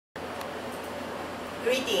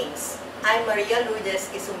Greetings! I'm Maria Lourdes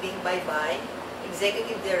Quisumbing-Baybay,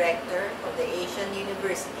 Executive Director of the Asian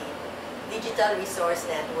University Digital Resource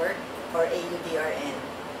Network, or AUDRN.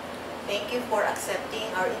 Thank you for accepting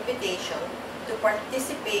our invitation to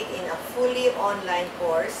participate in a fully online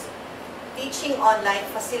course, Teaching Online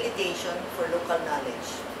Facilitation for Local Knowledge.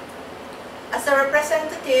 As a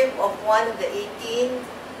representative of one of the 18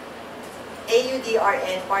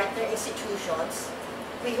 AUDRN partner institutions,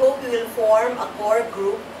 we hope we will form a core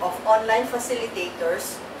group of online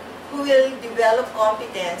facilitators who will develop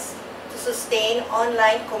competence to sustain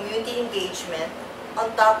online community engagement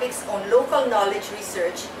on topics on local knowledge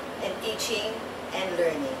research and teaching and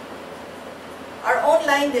learning. Our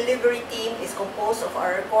online delivery team is composed of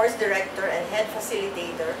our course director and head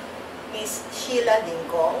facilitator, Ms. Sheila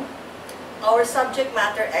Dingkong, our subject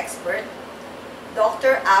matter expert,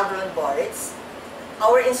 Dr. Avron Boritz,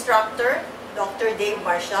 our instructor, Dr. Dave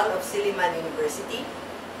Marshall of Silliman University,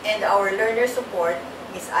 and our learner support,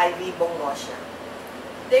 Ms. Ivy Bongosha.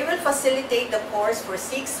 They will facilitate the course for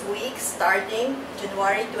 6 weeks starting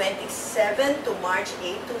January 27 to March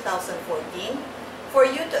 8, 2014, for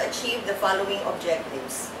you to achieve the following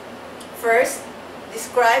objectives. First,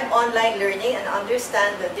 describe online learning and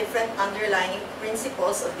understand the different underlying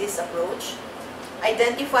principles of this approach.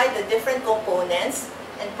 Identify the different components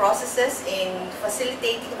and processes in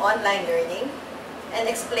facilitating online learning, and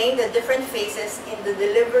explain the different phases in the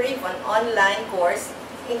delivery of an online course,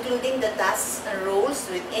 including the tasks and roles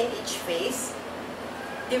within each phase.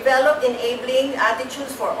 Develop enabling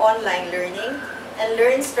attitudes for online learning, and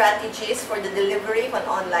learn strategies for the delivery of an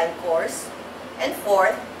online course. And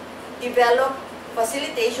fourth, develop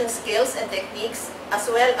facilitation skills and techniques as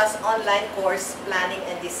well as online course planning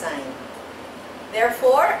and design.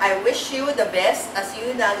 Therefore, I wish you the best as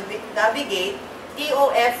you navigate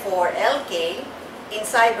TOF4LK in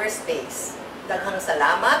cyberspace. Daghang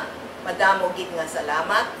salamat, madamo gid nga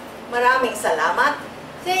salamat, maraming salamat.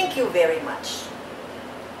 Thank you very much.